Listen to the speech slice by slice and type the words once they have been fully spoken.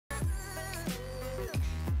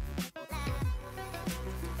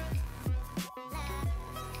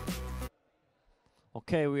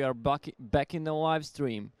Okay, we are back in the live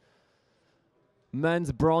stream.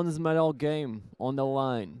 Men's bronze medal game on the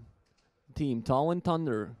line. Team Tallinn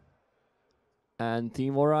Thunder and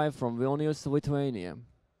Team Vorai from Vilnius, Lithuania.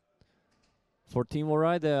 For Team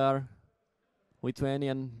Vorai, they are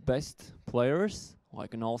Lithuanian best players,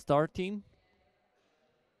 like an all-star team.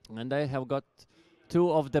 And they have got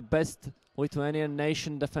two of the best Lithuanian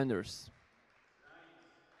nation defenders.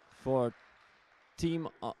 For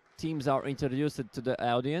teams are introduced to the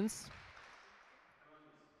audience.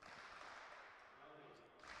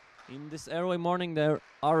 In this early morning there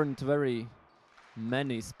aren't very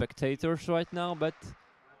many spectators right now, but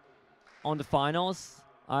on the finals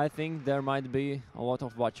I think there might be a lot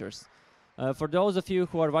of watchers. For those of you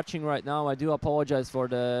who are watching right now, I do apologize for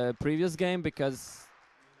the previous game because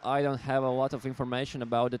I don't have a lot of information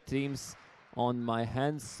about the teams on my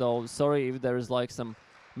hands, so sorry if there is like some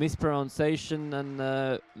mispronunciation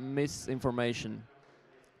and misinformation.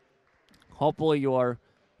 Hopefully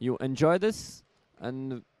you enjoy this,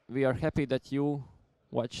 and we are happy that you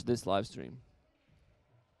watch this live stream.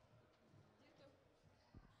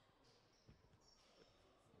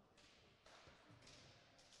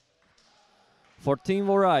 For Team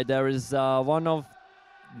Vorai, there is one of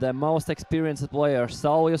the most experienced players,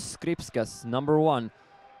 Saulius Skripskas, number 1,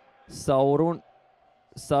 Sarunas,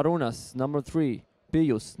 number 3,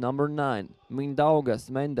 Pijus, number 9, Mindaugas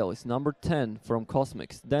Mendelis, number 10 from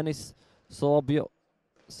Cosmics, Denis Solobio,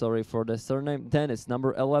 sorry for the surname, Denis,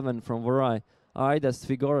 number 11 from Vorai, Aidas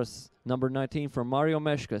Figoras, number 19 from Mario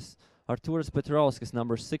Meškas, Arturas Petrovskis,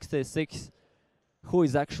 number 66, who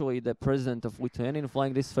is actually the president of Lithuanian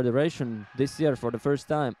Flying Disc Federation this year for the first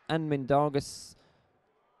time, and Mindaugas,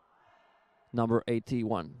 number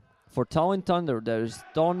 81. For Tallinn Thunder, there is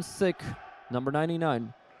Ton Sik, number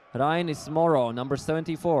 99, Rainis Moro, number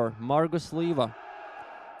 74, Margus Liva,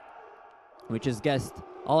 which is guest,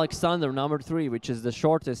 Alexander, number 3, which is the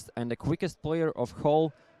shortest and the quickest player of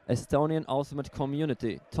whole Estonian Ultimate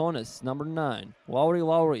Community, Tonis, number 9, Lauri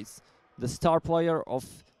Lauris, the star player of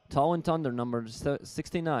Tallinn Thunder, number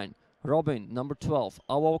 69, Robin, number 12,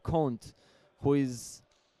 Avo Kont, who is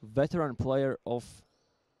veteran player of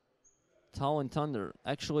Tallinn Thunder.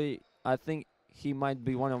 Actually, I think he might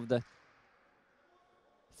be one of the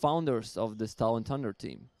founders of this Tallinn Thunder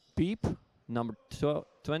team. Peep, number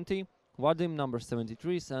 20, Vadim, number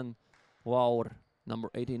 73, and Laur, number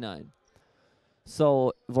 89.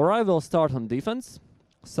 So Vorai will start on defense,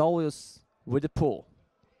 Saulius with the pull.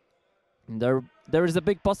 There is a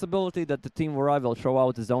big possibility that the team Vorai will throw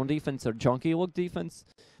out zone defense or junkie look defense.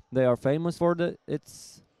 They are famous for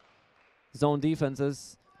its zone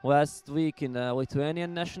defenses. Last week in the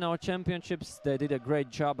Lithuanian National Championships, they did a great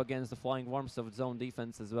job against the Flying Worms of zone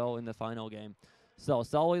defense as well in the final game. So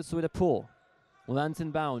Saulius with a pull, lands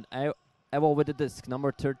inbound, Evo with the disc,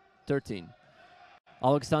 number 13.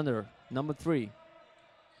 Alexander, number 3.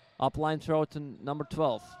 Upline throw to number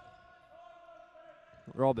 12.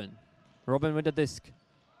 Robin with the disc.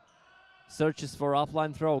 Searches for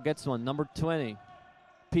upline throw, gets one, number 20.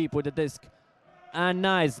 Peep with the disc. And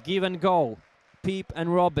nice, give and go. Peep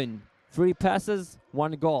and Robin, 3 passes,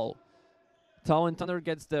 1 goal. Tallinn Thunder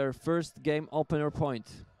gets their first game opener point.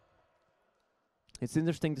 It's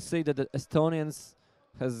interesting to see that the Estonians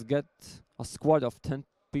has got a squad of 10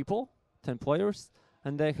 people, 10 players,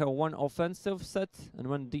 and they have 1 offensive set and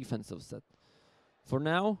 1 defensive set. For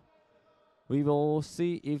now, we will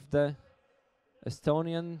see if the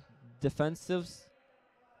Estonian defensives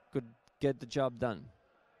could get the job done.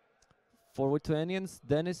 For Lithuanians,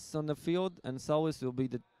 Denis on the field and Saulius will be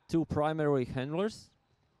the 2 primary handlers.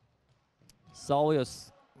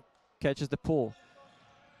 Saulius catches the pull.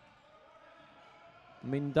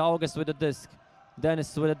 Mindaugas with the disc.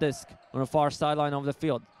 Denis with the disc on the far sideline of the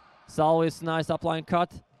field. Saulius, nice upline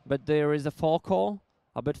cut, but there is a foul call,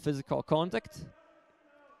 a bit physical contact.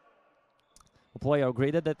 The player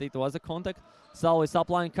agreed that it was a contact. Saulius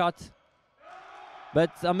upline cut.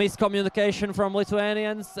 But a miscommunication from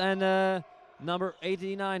Lithuanians, and number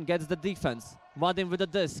 89 gets the defense. Vadim with the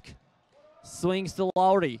disc. Swings to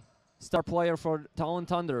Lauri, star player for Tallinn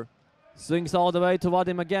Thunder. Swings all the way to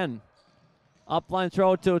Vadim again. Upline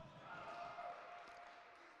throw to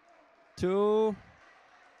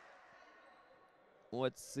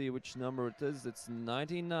let's see which number it is. It's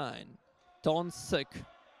 99. Ton Sik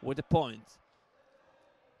with the point.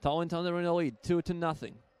 Tallinn Thunder in the lead,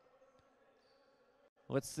 2-0.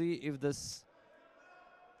 Let's see if this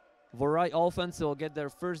Vorai offense will get their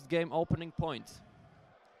first game opening point.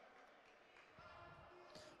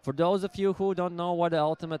 For those of you who don't know what the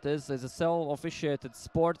Ultimate is, it's a self-officiated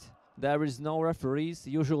sport. There is no referees,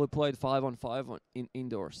 usually played 5-on-5 in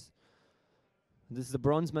indoors. This is a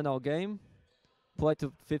bronze medal game. Played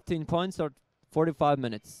to 15 points or 45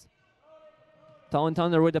 minutes. Tallinn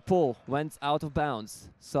Thunder with the pull. Went out of bounds.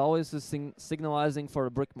 Saulus is signalizing for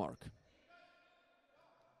a brick mark.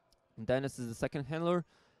 Dennis is the second handler.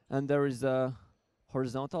 And there is a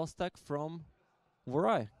horizontal stack from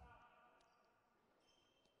Vorai.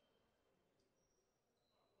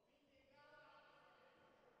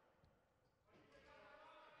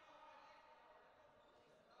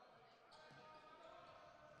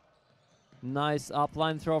 Nice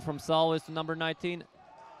upline throw from Saulus to number 19.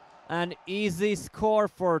 An easy score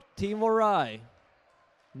for Team Vorai.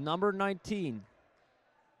 Number 19.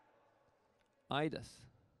 Aidas.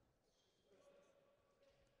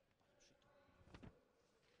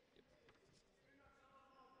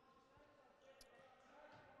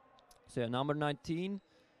 So yeah, number 19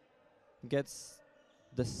 gets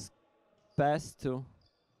the pass to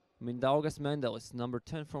Mindaugas Mendelis, number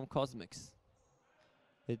 10 from Cosmics.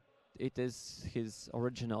 It is his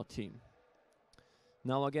original team.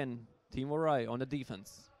 Now again, Team Vorai on the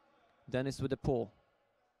defense. Dennis with the pull.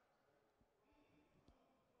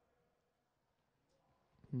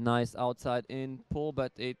 Nice outside in pull,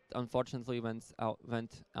 but it unfortunately went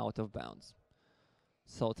out of bounds.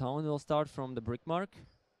 So Tallinn will start from the brick mark.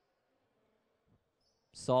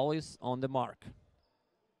 Saulus on the mark.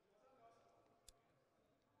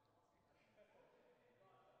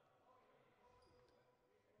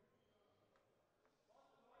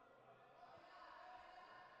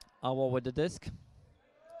 Awo with the disc.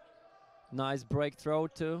 Nice break throw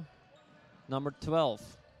to number 12.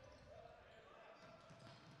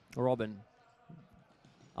 Robin.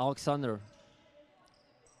 Alexander.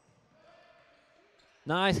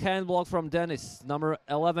 Nice hand block from Dennis. Number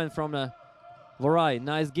 11 from Vorai.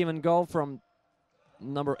 Nice give and go from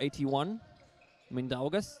number 81.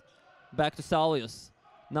 Mindaugas. Back to Saulus.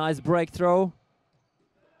 Nice break throw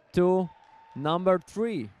to number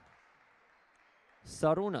 3.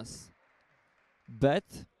 Sarunas. But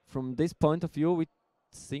from this point of view, it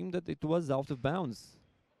seemed that it was out of bounds.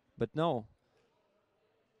 But no.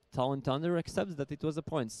 Tallinn Thunder accepts that it was a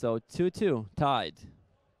point. So 2-2, tied.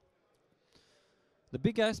 The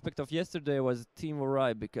big aspect of yesterday was Team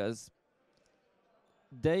Vorai because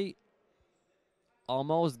they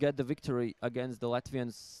almost get the victory against the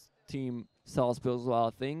Latvian team Salaspils.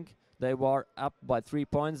 I think they were up by 3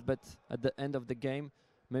 points, but at the end of the game,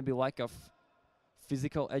 maybe lack of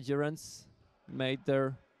physical endurance made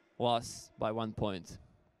their loss by 1 point.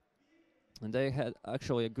 And they had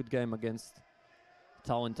actually a good game against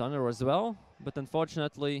Tallinn Thunder as well, but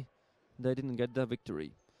unfortunately they didn't get the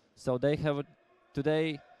victory. So they have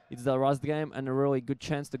today, it's the last game and a really good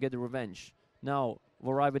chance to get the revenge. Now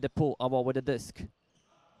Vorai with the pull, Avo with the disc.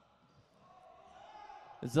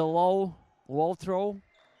 It's a low throw,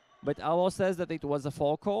 but Avo says that it was a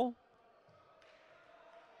foul call.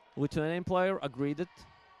 Lithuanian player agreed it,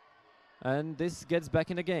 and this gets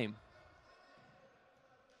back in the game.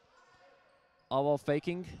 Avo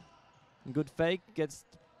faking, good fake, gets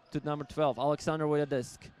to number 12. Alexander with a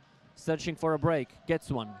disc, searching for a break,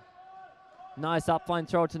 gets one. Nice upline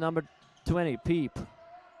throw to number 20, Peep.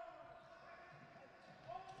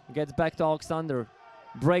 Gets back to Alexander.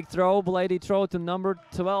 Break throw, bladey throw to number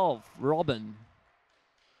 12, Robin.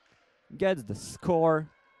 Gets the score.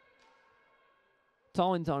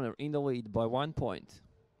 Tallinn Thunder in the lead by 1 point.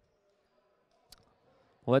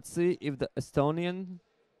 Let's see if the Estonian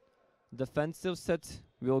defensive set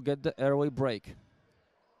will get the early break.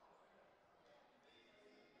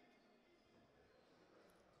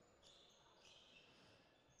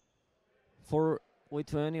 For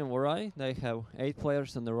Lithuanian Vorai, they have 8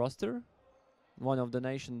 players on the roster. One of the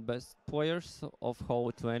nation's best players of whole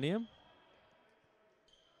Lithuania.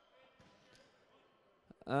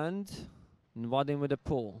 And Vadim with the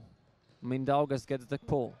pull. Mindaugas gets the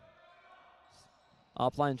pull.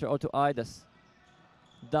 Upline throw to Aidas.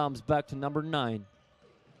 Dumps back to number 9.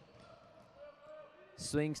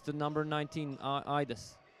 Swings to number 19,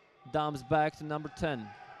 Aidas. Dumps back to number 10.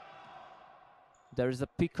 There is a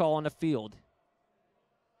pick call on the field.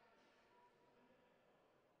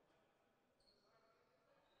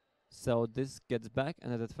 So this gets back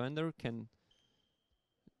and the defender can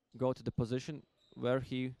go to the position where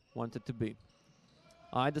he wanted to be.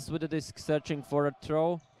 Aidas with the disc, searching for a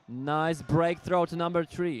throw. Nice break throw to number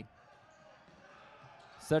 3.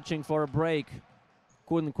 Searching for a break.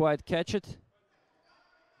 Couldn't quite catch it.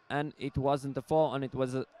 And it wasn't a fall, and it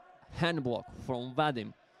was a hand block from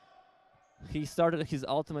Vadim. He started his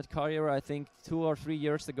ultimate career, I think, 2 or 3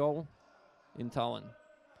 years ago in Tallinn.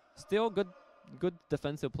 Still good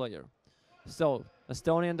defensive player. So,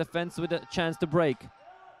 Estonian defense with a chance to break.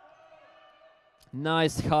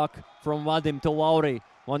 Nice hook from Vadim to Vorai,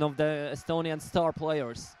 one of the Estonian star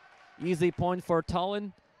players. Easy point for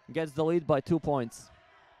Tallinn, gets the lead by 2 points.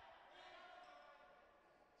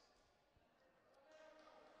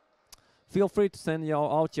 Feel free to send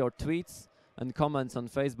out your tweets and comments on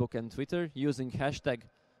Facebook and Twitter using hashtag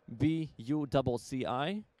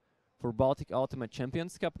BUCCi for Baltic Ultimate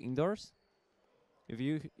Champions Cup indoors.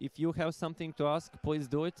 If you have something to ask, please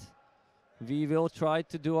do it. We will try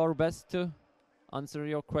to do our best to answer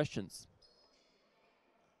your questions.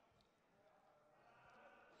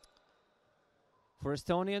 For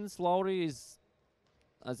Estonians, Lauri is,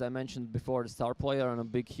 as I mentioned before, the star player and a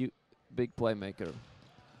big playmaker.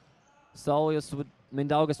 Saulius with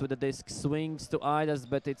Mindaugas with the disc swings to Aidas,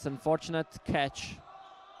 but it's unfortunate catch.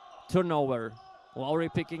 Turnover. Lauri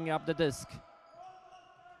picking up the disc.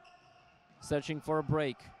 Searching for a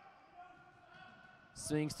break.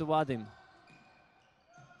 Swings to Vadim.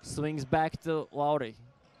 Swings back to Lauri.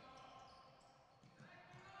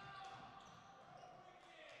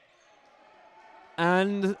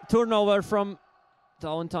 And turnover from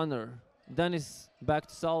Tallinn Thunder. Dennis back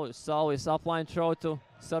to Saulius. Saulius upline throw to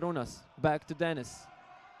Sarunas. Back to Dennis.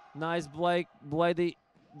 Nice bladey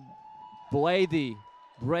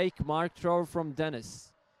break mark throw from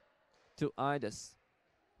Dennis to Aidas.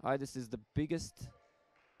 Aidas is the biggest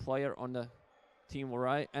player on the team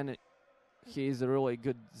Vorai, and he is a really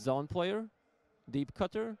good zone player, deep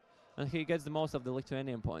cutter, and he gets the most of the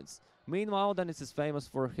Lithuanian points. Meanwhile, Dennis is famous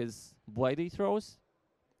for his bladey throws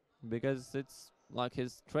because it's like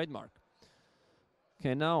his trademark.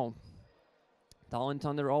 Okay, now Tallinn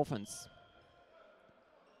Thunder offense.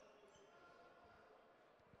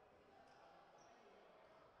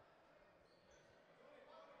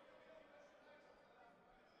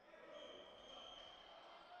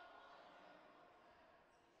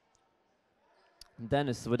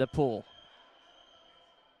 Dennis with a pull.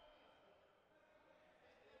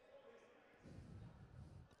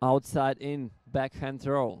 Outside in, backhand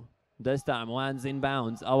throw. This time lands in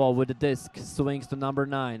bounds. Avo with the disc, swings to number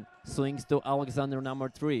 9, swings to Alexander number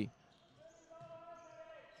 3.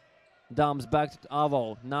 Dumps back to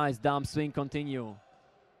Avo. Nice dump swing, continue.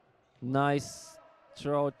 Nice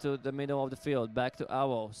throw to the middle of the field, back to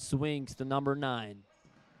Avo. Swings to number 9.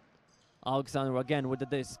 Alexander again with the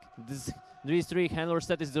disc. These three handler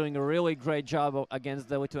set is doing a really great job against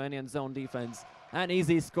the Lithuanian zone defense. An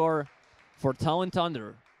easy score for Tallinn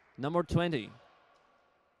Thunder. Number 20,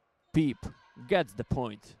 Peep, gets the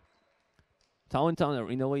point. Tallinn Thunder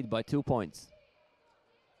in the lead by 2 points.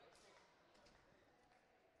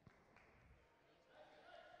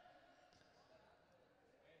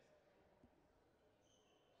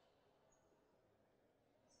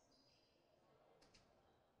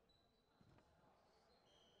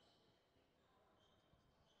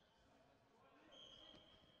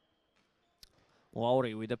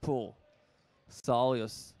 Lauri with the pull.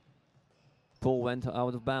 Saulius. Pull went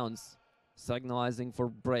out of bounds, signalizing for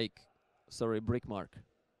brick mark.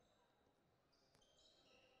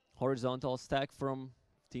 Horizontal stack from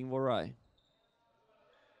Team Vorai.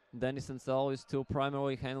 Dennis and Saulius, two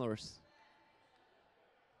primary handlers.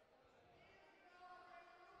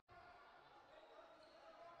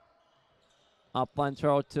 Upline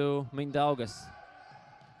throw to Mindaugas.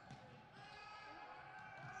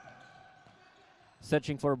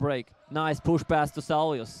 Searching for a break. Nice push pass to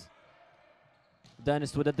Saulius.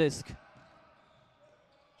 Dennis with a disc.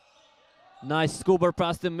 Nice scuba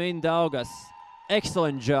pass to Mindaugas.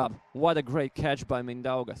 Excellent job. What a great catch by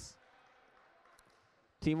Mindaugas.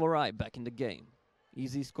 Team Vorai back in the game.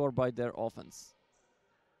 Easy score by their offense.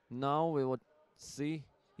 Now we will see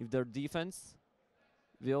if their defense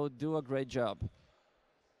will do a great job.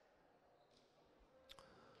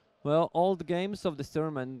 Well, all the games of this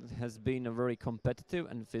tournament has been very competitive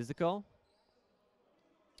and physical.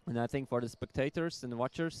 And I think for the spectators and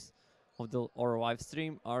watchers of our live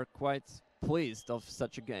stream are quite pleased of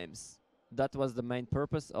such games. That was the main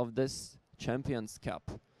purpose of this Champions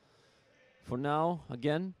Cup. For now,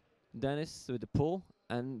 again, Dennis with the pull,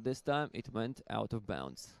 and this time it went out of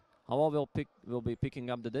bounds. Hava will be picking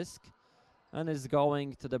up the disc and is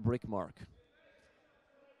going to the brick mark.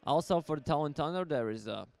 Also for the Tallinn Thunder, there is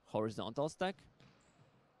a horizontal stack.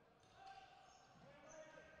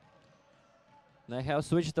 They have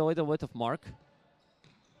switched a little bit of mark.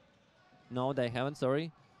 No, they haven't,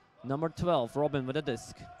 sorry. Number 12, Robin with a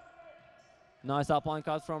disc. Nice upline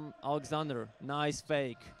cut from Alexander. Nice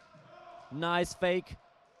fake. Nice fake.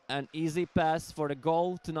 An easy pass for the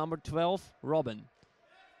goal to number 12, Robin.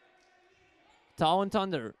 Tallinn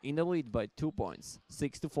Thunder in the lead by 2 points,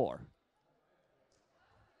 6-4.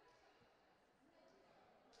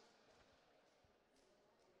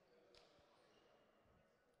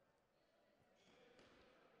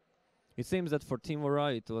 It seems that for Team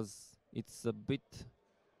Vorai it's a bit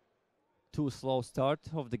too slow start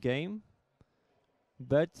of the game,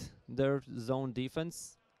 but their zone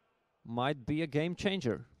defense might be a game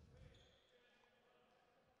changer.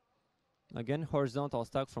 Again, horizontal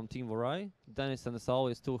stack from Team Vorai. Dennis and Saul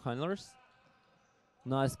is two handlers.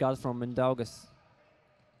 Nice cut from Mindaugas.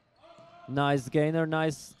 Nice gainer,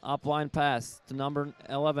 nice upline pass to number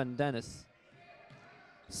 11, Dennis.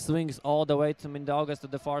 Swings all the way to Mindaugas to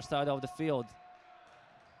the far side of the field.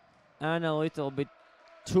 And a little bit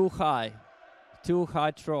too high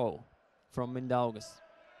throw from Mindaugas.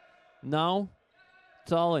 Now,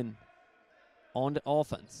 Tallinn on the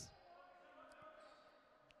offense.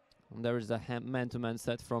 And there is a man-to-man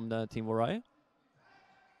set from the Team Vorai.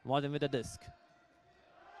 Martin with the disc.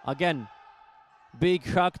 Again, big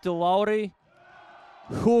hug to Lauri,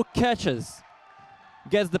 who catches.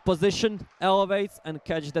 Gets the position, elevates, and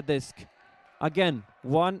catches the disc. Again,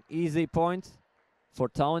 one easy point for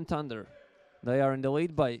Tallinn Thunder. They are in the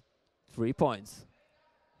lead by 3 points.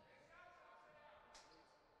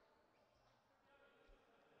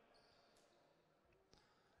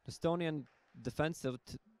 The Estonian defensive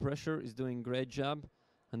pressure is doing great job,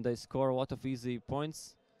 and they score a lot of easy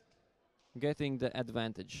points, getting the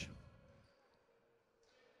advantage.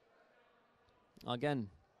 Again,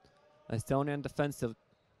 Estonian defensive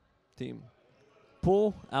team.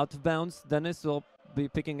 Pull out of bounds. Dennis will be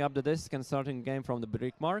picking up the disc and starting game from the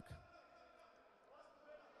break mark.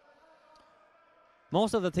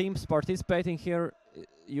 Most of the teams participating here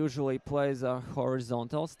usually plays a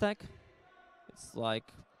horizontal stack. It's like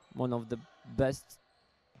one of the best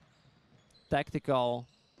tactical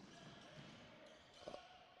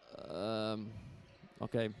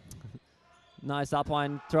okay. Nice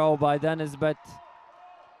upline throw by Dennis, but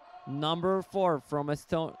number 74 from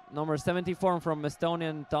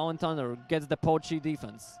Estonian Tallinn Thunder gets the BUCCi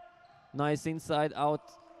defense. Nice inside out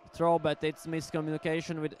throw, but it's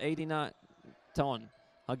miscommunication with 89 Ton.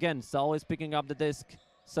 Again, Saul is picking up the disc,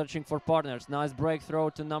 searching for partners. Nice break throw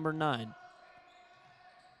to number 9.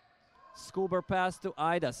 Scuba pass to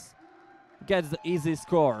Aidas. Gets the easy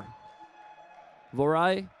score.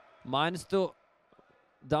 Vorai -2,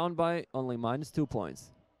 down by only -2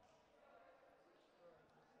 points.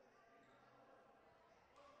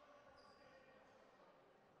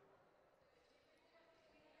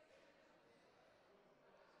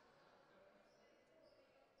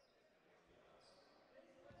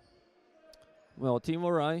 Well, Team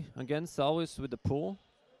Vorai again, Salvis with the pull.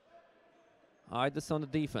 Aidas on the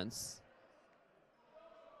defense.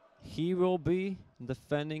 He will be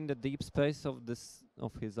defending the deep space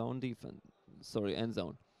of his own defense. Sorry, end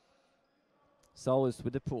zone. Salvis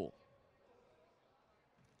with the pull.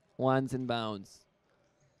 Lands in bounds.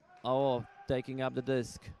 Oh, taking up the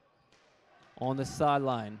disc on the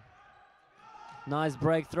sideline. Nice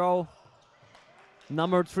break throw.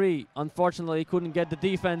 Number 3, unfortunately, couldn't get the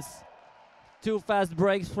defense. 2 fast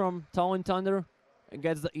breaks from Tallinn Thunder and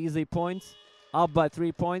gets the easy points. Up by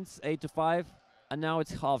 3 points, 8-5, and now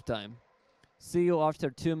it's halftime. See you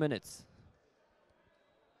after 2 minutes.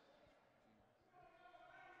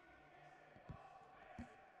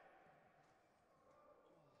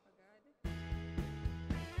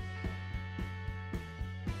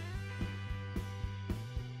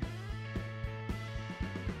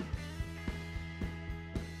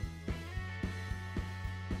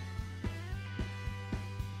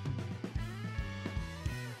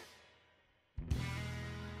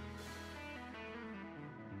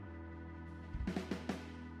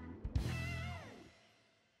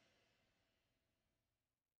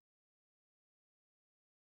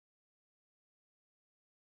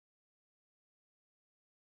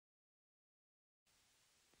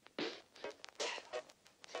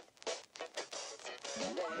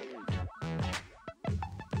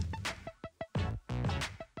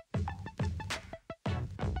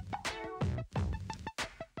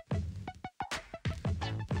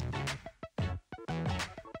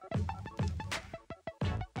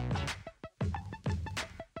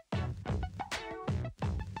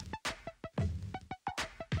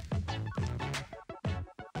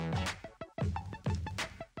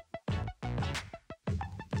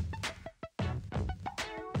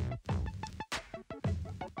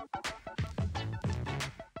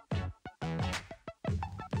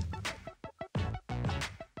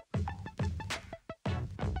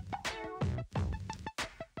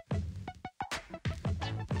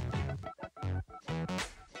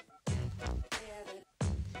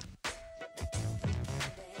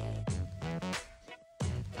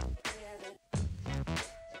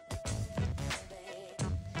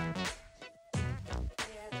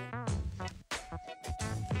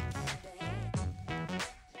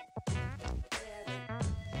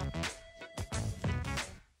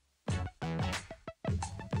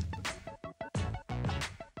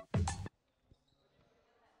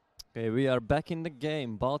 Okay, we are back in the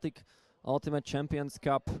game. Baltic Ultimate Champions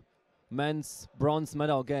Cup men's bronze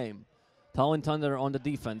medal game. Tallinn Thunder on the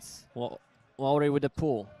defense. Vorai with the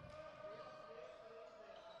pull.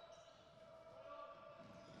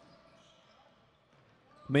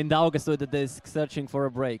 Mindaugas with the disc, searching for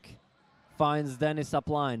a break. Finds Dennis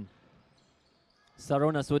upline.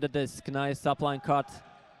 Sarunas with the disc, nice upline cut.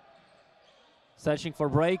 Searching for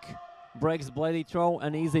break. Breaks bloody throw,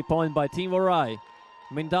 an easy point by Team Vorai.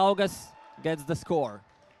 Mindaugas gets the score.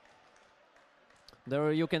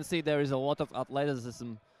 There you can see there is a lot of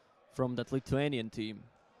athleticism from that Lithuanian team.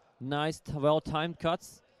 Nice, well-timed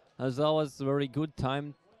cuts, as well as very good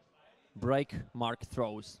timed break mark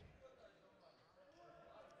throws.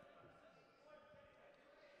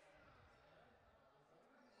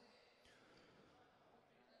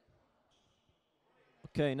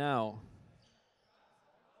 Okay, now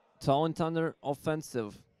Tallinn Thunder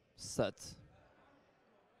offensive set.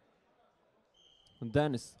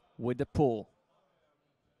 Dennis with the pull.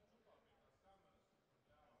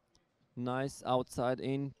 Nice outside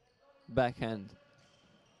in backhand.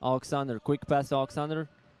 Alexander, quick pass to Alexander.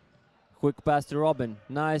 Quick pass to Robin.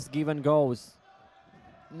 Nice give and goes.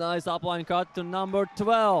 Nice upline cut to number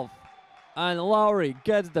 12. And Lowry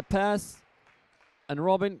gets the pass. And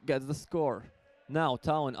Robin gets the score. Now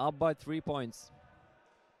Tallinn up by 3 points.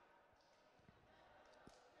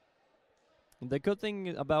 The good thing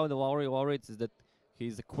about the Lowry is that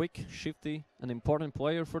he's a quick, shifty, and important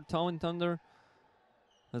player for Tallinn Thunder,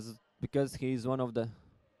 because he's one of the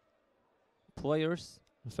players,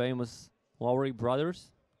 famous Lowry brothers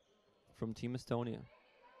from Team Estonia.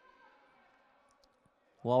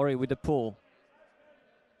 Lowry with the pull.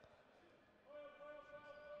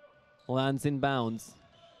 Lands in bounds.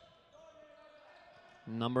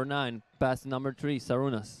 Number 9, pass to number 3,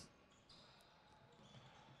 Sarunas.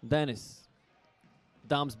 Dennis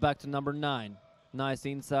dumps back to number 9. Nice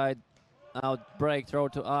inside out break throw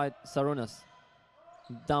to Sarunas.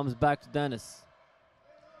 Dumps back to Dennis.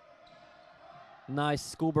 Nice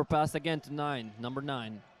scuba pass again to number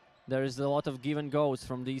 9. There is a lot of give and goes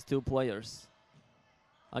from these two players.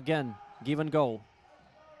 Again, give and go.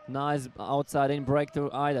 Nice outside in break to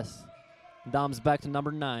Idas. Dumps back to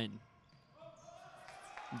number 9.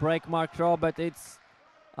 Break mark throw, but it's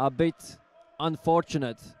a bit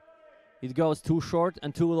unfortunate. It goes too short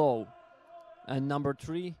and too low. And number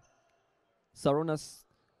 3, Sarunas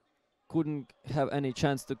couldn't have any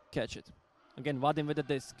chance to catch it. Again, Vadim with the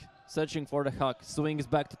disc, searching for the huck, swings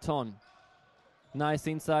back to Ton. Nice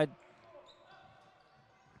inside.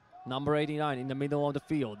 Number 89 in the middle of the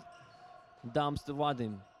field. Dumps to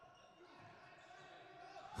Vadim.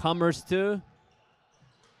 Hammers too.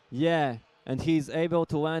 Yeah, and he's able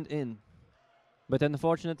to land in. But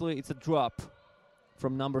unfortunately, it's a drop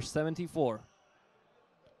from number 74.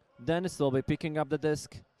 Dennis will be picking up the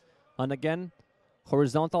disc. And again,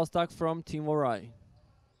 horizontal stack from Team Vorai.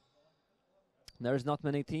 There's not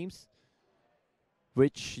many teams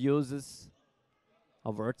which uses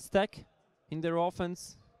a vert stack in their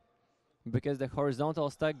offense, because the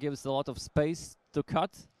horizontal stack gives a lot of space to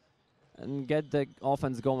cut and get the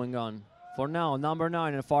offense going on. For now, number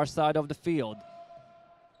 9 on the far side of the field.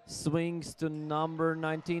 Swings to number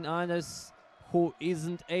 19, Anes, who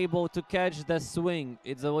isn't able to catch the swing.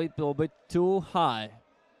 It's a little bit too high.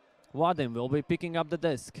 Vadim will be picking up the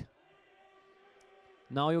disc.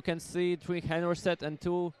 Now you can see 3 hander set and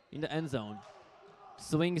 2 in the end zone.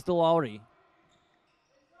 Swings to Lowry.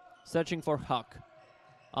 Searching for Huck.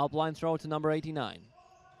 Outline throw to number 89.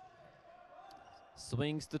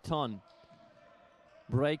 Swings to Ton.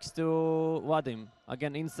 Breaks to Vadim.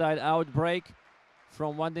 Again, inside out break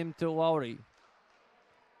from Vadim to Lowry.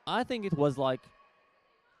 I think it was like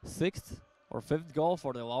 6th or 5th goal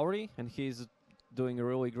for the Lowry, and he's doing a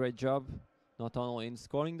really great job, not only in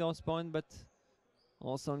scoring those points, but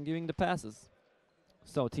also in giving the passes.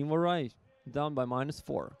 So Team Vorai down by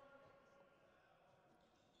 -4.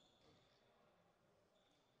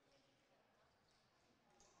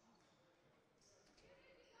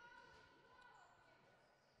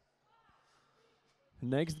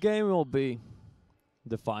 Next game will be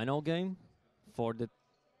the final game for the,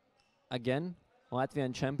 again,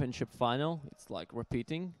 Latvian Championship final. It's like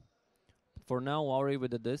repeating. But for now, Lowry with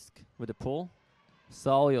the disc, with the pull.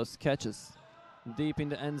 Saulius catches deep in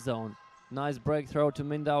the end zone. Nice break throw to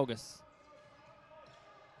Mindaugas.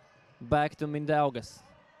 Back to Mindaugas.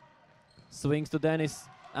 Swings to Dennis.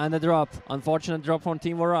 And a drop. Unfortunate drop from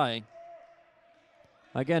Team Vorai.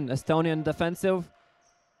 Again, Estonian defensive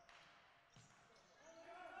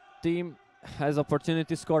team has opportunity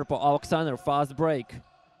to score for Alexander. Fast break.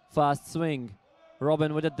 Fast swing.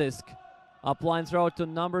 Robin with a disc. Upline throw to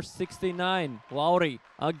number 69, Lauri.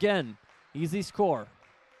 Again, easy score.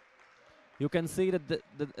 You can see that the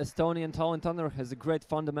Estonian Tallinn Thunder has the great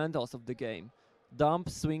fundamentals of the game. Dump,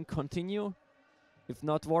 swing, continue. If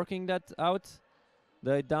not working that out,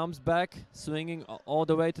 they dumps back, swinging all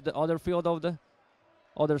the way to the other field of the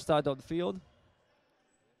other side of the field.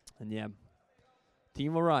 And yeah,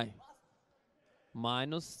 Team Vorai,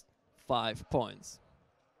 -5 points.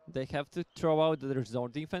 They have to throw out the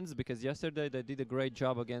resort defense because yesterday they did a great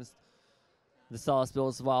job against the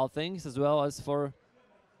Salaspils Wild Things as well as for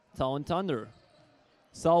Tallinn Thunder.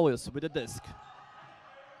 Saulius with a disc.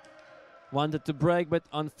 Wanted to break, but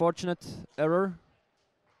unfortunate error.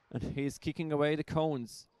 And he's kicking away the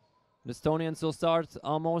cones. The Estonians will start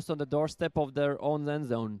almost on the doorstep of their own end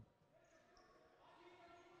zone.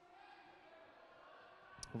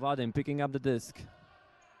 Vadim picking up the disc.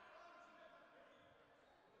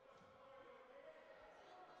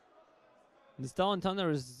 The Tallinn Thunder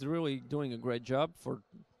is really doing a great job for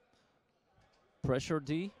pressure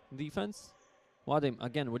defense. Vadim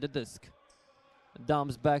again with the disc.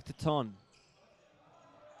 Dumps back to Ton.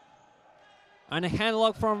 And a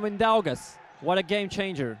handlock from Mindaugas. What a game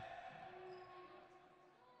changer.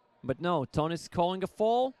 But no, Ton is calling a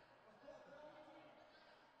fall.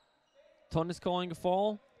 Ton is calling a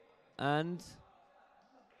fall. And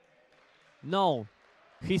no.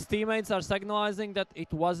 His teammates are signalizing that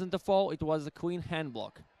it wasn't a fall, it was a clean hand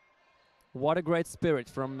block. What a great spirit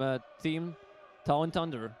from team Tallinn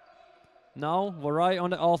Thunder. Now Vorai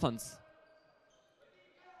on the offense.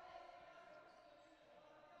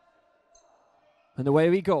 And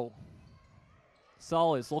away we go.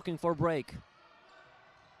 Saul is looking for break.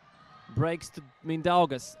 Breaks to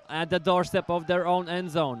Mindaugas at the doorstep of their own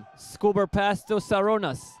end zone. Scuba pass to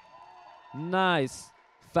Sarunas. Nice,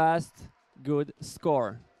 fast, good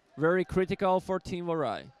score. Very critical for Team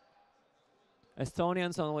Vorai.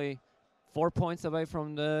 Estonians only 4 points away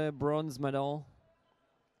from the bronze medal.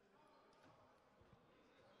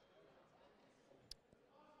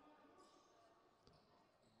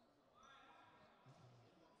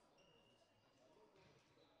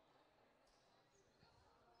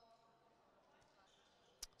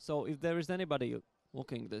 So if there is anybody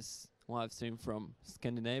looking this live stream from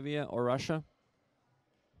Scandinavia or Russia,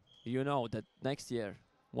 you know that next year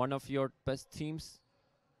one of your best teams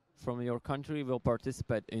from your country will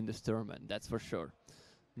participate in this tournament, that's for sure.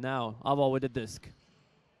 Now, Avo with the disc.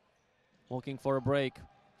 Looking for a break.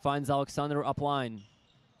 Finds Alexander upline.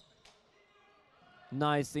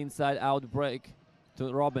 Nice inside-out break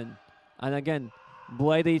to Robin. And again,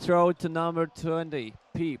 bladey throw to number 20,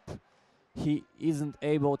 Peep. He isn't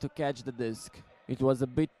able to catch the disc. It was a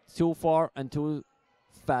bit too far and too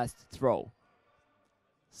fast throw.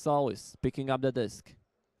 Solis picking up the disc.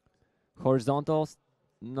 Horizontals.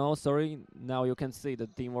 No, sorry. Now you can see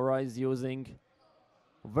that Team Vorai is using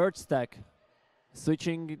vert stack.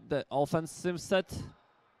 Switching the offensive set.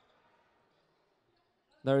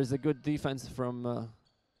 There is a good defense from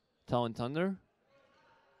Tallinn Thunder.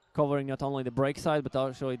 Covering not only the break side, but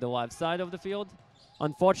actually the live side of the field.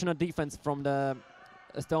 Unfortunate defense from the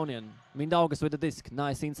Estonian. Mindaugas with the disc.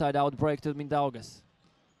 Nice inside-out break to Mindaugas.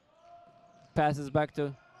 Passes back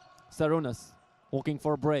to Sarunas. Looking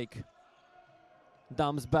for a break.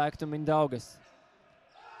 Dumps back to Mindaugas.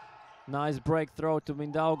 Nice break throw to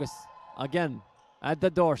Mindaugas. Again, at the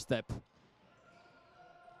doorstep.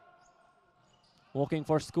 Looking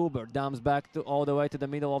for Scuba. Dumps back to all the way to the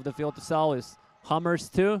middle of the field to Salis. Hammers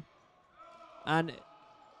too. And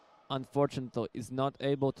unfortunately is not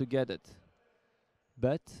able to get it.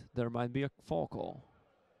 But there might be a foul call.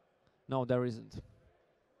 No, there isn't.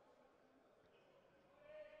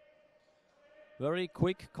 Very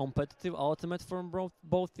quick, competitive ultimate from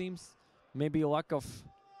both teams. Maybe lack of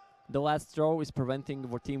the last throw is preventing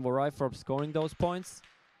Team Vorai from scoring those points.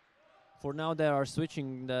 For now, they are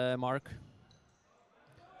switching the mark.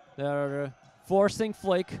 They are forcing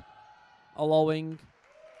flick, allowing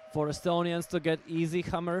for Estonians to get easy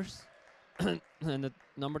hammers. And the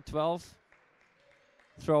number 12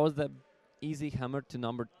 throws the easy hammer to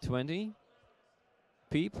number 20,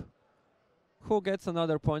 Peep, who gets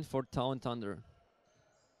another point for Tallinn Thunder.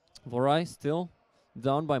 Vorai still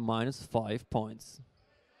down by -5 points.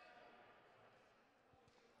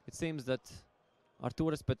 It seems that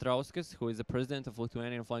Artūras Petrauskas, who is the president of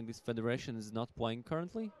Lithuanian Flying Disc Federation, is not playing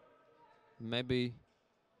currently. Maybe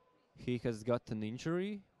he has got an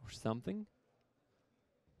injury or something.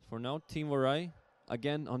 For now, Team Vorai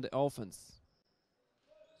again on the offense.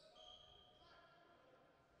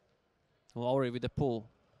 Lowry with the pull.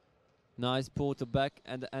 Nice pull to back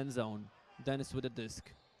and the end zone. Dennis with the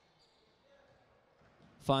disc.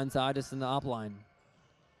 Finds Idis in the upline.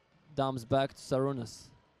 Dumps back to Sarunas.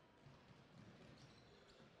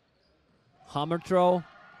 Hammer throw.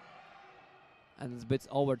 And it's a bit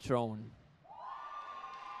overthrown.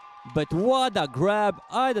 But what a grab.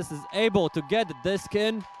 Idis is able to get the disc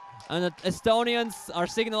in. And the Estonians are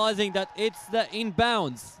signaling that it's the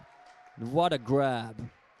inbounds. What a grab.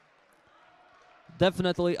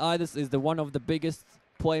 Definitely Idis is one of the biggest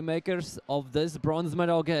playmakers of this bronze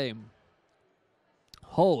medal game.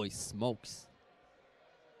 Holy smokes.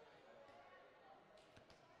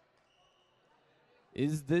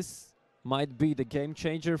 Is this might be the game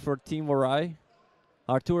changer for Team Vorai?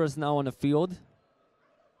 Artur is now on the field.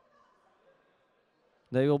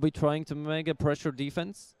 They will be trying to make a pressure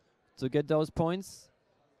defense to get those points.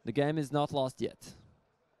 The game is not lost yet.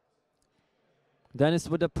 Dennis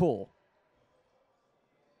with the pull.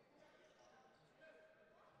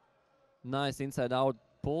 Nice inside out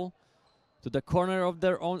pull to the corner of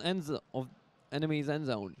their own of enemy's end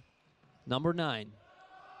zone. Number 9.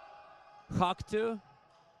 Hawk 2.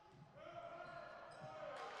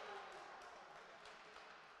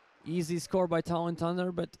 Easy score by Tallinn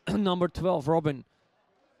Thunder, but number 12, Robin,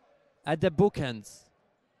 at the bookends,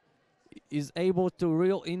 is able to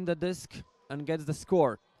reel in the disc and gets the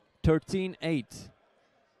score. 13-8.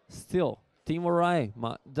 Still, Team Vorai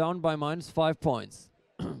down by -5 points.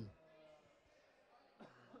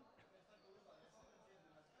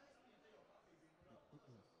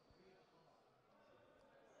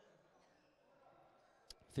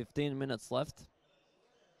 15 minutes left.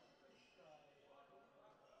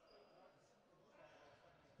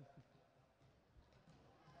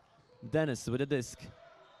 Dennis with a disc.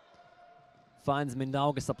 Finds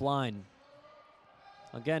Mindaugas up line.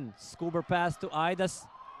 Again, scuba pass to Idis.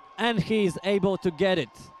 And he's able to get it.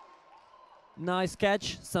 Nice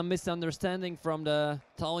catch. Some misunderstanding from the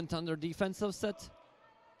Tallinn Thunder defensive set.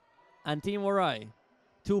 And Team Vorai,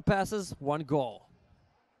 2 passes, 1 goal.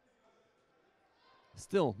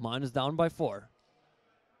 Still, minus down by 4.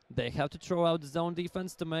 They have to throw out the zone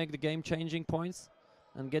defense to make the game-changing points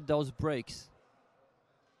and get those breaks.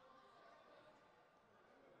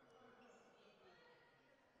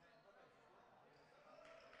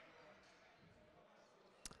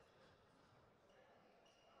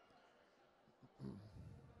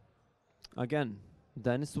 Again,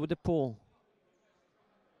 Dennis with the pull.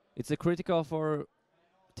 It's a critical for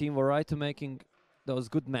Team Vorai to making those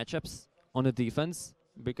good matchups on the defense,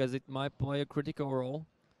 because it might play a critical role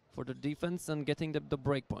for the defense and getting the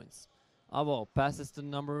break points. Avo passes to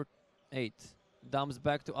number 8. Dumps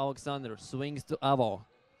back to Alexander. Swings to Avo.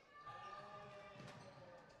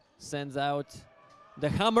 Sends out the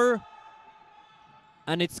hammer.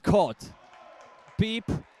 And it's caught. Peep,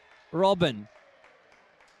 Robin.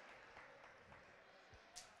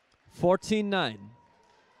 14-9.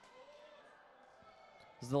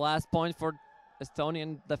 This is the last point for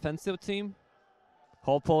Estonian defensive team.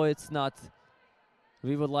 Hopefully it's not.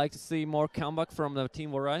 We would like to see more comeback from the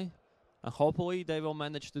Team Vorai, and hopefully they will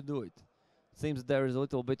manage to do it. Seems there is a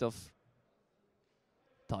little bit of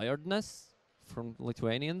tiredness from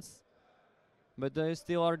Lithuanians, but they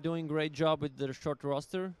still are doing great job with their short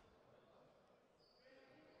roster.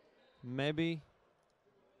 Maybe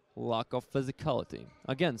lack of physicality.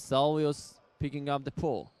 Again, Salvius picking up the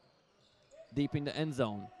pull. Deep in the end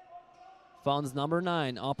zone. Founds number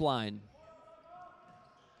 9, upline.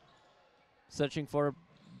 Searching for a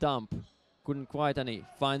dump. Couldn't quite any.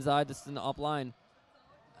 Finds Idis in the upline.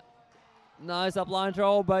 Nice upline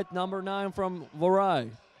throw, but number 9 from Vorai.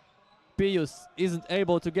 Pius isn't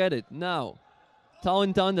able to get it. Now,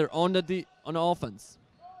 Tallinn Thunder on offense.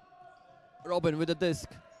 Robin with the disc.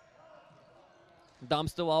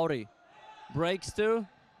 Dumps to Lauri. Breaks to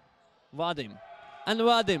Vadim. And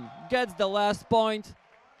Vadim gets the last point.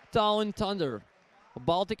 Tallinn Thunder,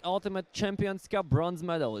 Baltic Ultimate Champions Cup bronze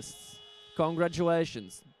medalists.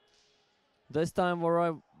 Congratulations. This time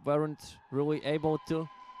Vorai weren't really able to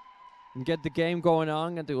get the game going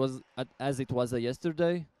on, and it was as it was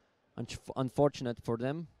yesterday. Unfortunate for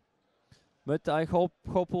them. But I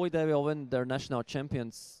hopefully they will win their national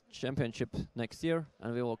championship next year,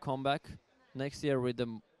 and we will come back next year with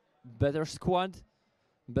a better squad,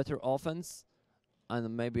 better offense,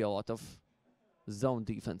 and maybe a lot of zone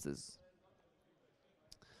defenses.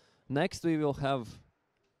 Next we will have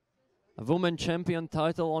a women champion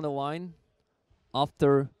title on the line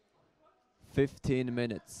after 15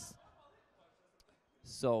 minutes.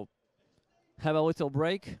 So have a little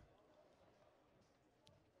break,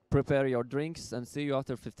 prepare your drinks, and see you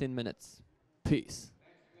after 15 minutes. Peace.